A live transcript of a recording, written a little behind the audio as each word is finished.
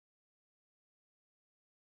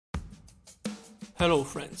Hello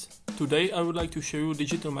friends, today I would like to show you a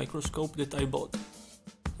digital microscope that I bought.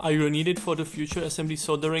 I will need it for the future assembly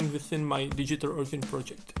soldering within my digital organ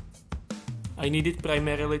project. I need it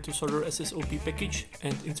primarily to solder SSOP package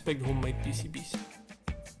and inspect homemade PCBs.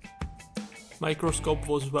 Microscope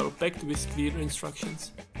was well packed with clear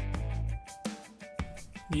instructions.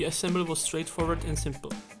 The assembly was straightforward and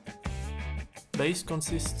simple. Base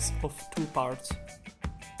consists of two parts.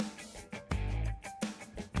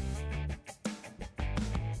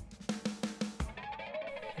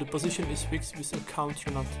 The position is fixed with a counter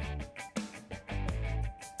nut.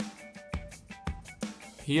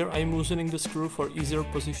 Here I am loosening the screw for easier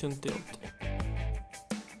position tilt.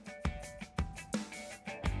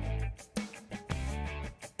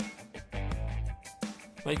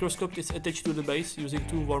 Microscope is attached to the base using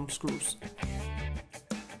two worm screws.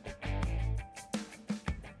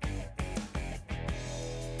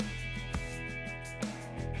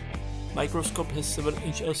 Microscope has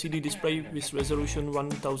 7-inch LCD display with resolution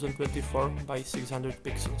 1024 by 600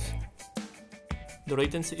 pixels. The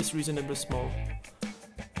latency is reasonably small.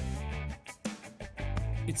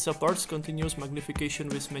 It supports continuous magnification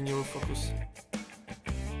with manual focus.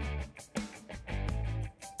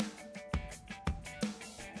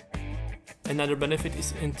 Another benefit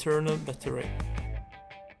is internal battery.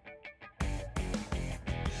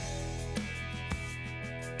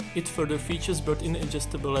 It further features built-in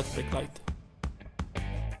adjustable LED backlight.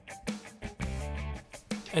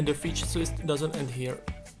 And the features list doesn't end here.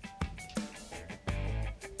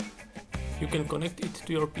 You can connect it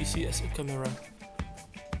to your PC as a camera.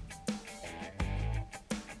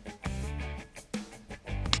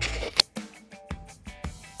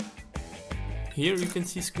 Here you can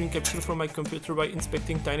see screen capture from my computer by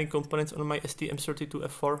inspecting tiny components on my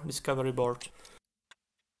STM32F4 Discovery board.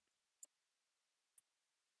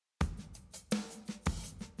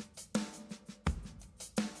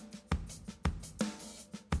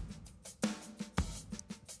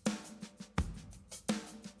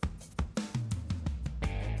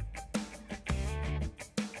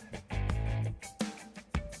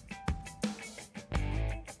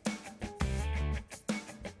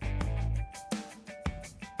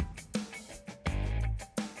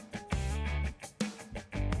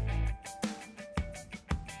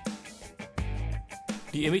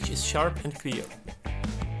 The image is sharp and clear.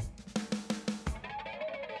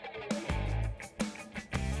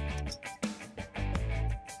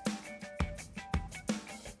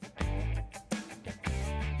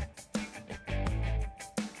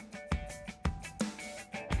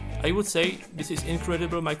 I would say this is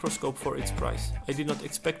incredible microscope for its price. I did not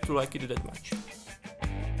expect to like it that much.